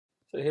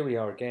So here we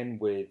are again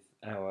with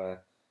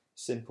our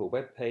simple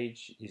web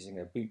page using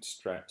a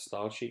bootstrap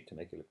style sheet to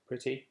make it look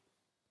pretty.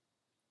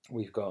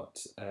 We've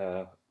got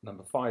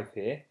number 5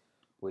 here,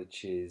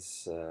 which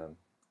is a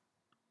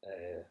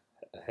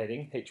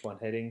heading,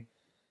 H1 heading,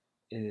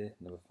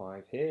 number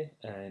 5 here,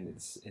 and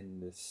it's in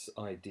this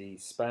ID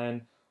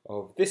span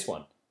of this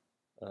one.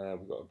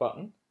 We've got a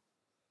button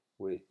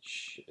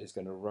which is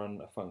going to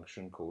run a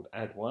function called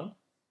add1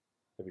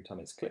 every time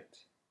it's clicked.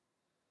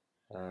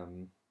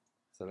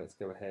 So let's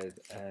go ahead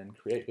and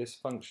create this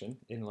function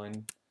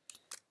inline.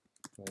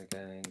 We're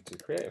going to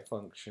create a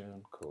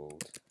function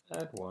called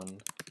add1,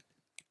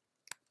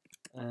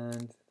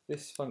 and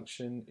this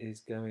function is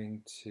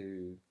going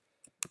to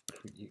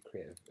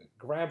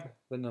grab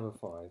the number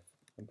 5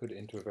 and put it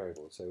into a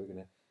variable. So we're going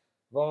to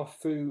var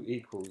foo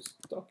equals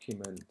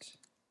document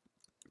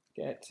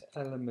get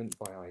element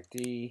by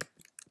ID,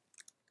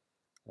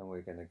 and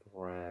we're going to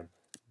grab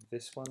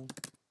this one.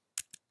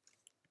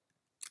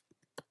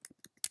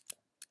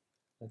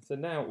 And so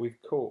now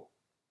we've caught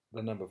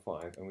the number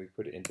 5 and we've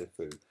put it into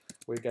foo.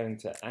 We're going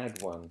to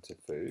add 1 to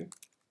foo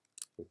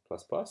with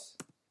plus plus,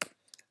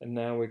 and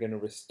now we're going to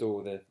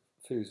restore the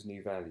foo's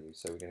new value.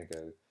 So we're going to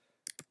go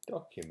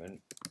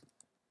document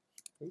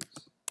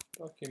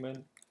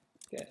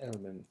get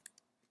element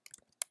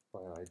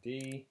by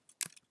ID.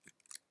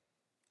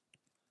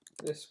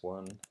 This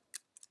one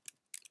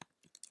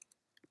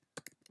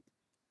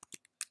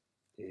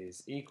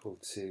is equal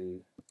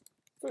to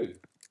foo.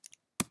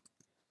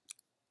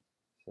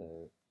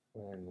 So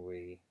when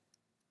we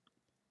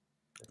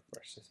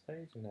refresh this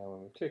page, and now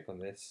when we click on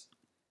this,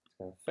 it's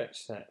going to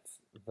fetch that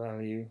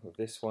value of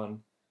this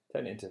one,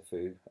 turn it into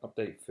foo,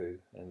 update foo,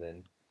 and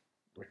then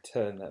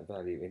return that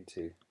value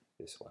into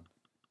this one.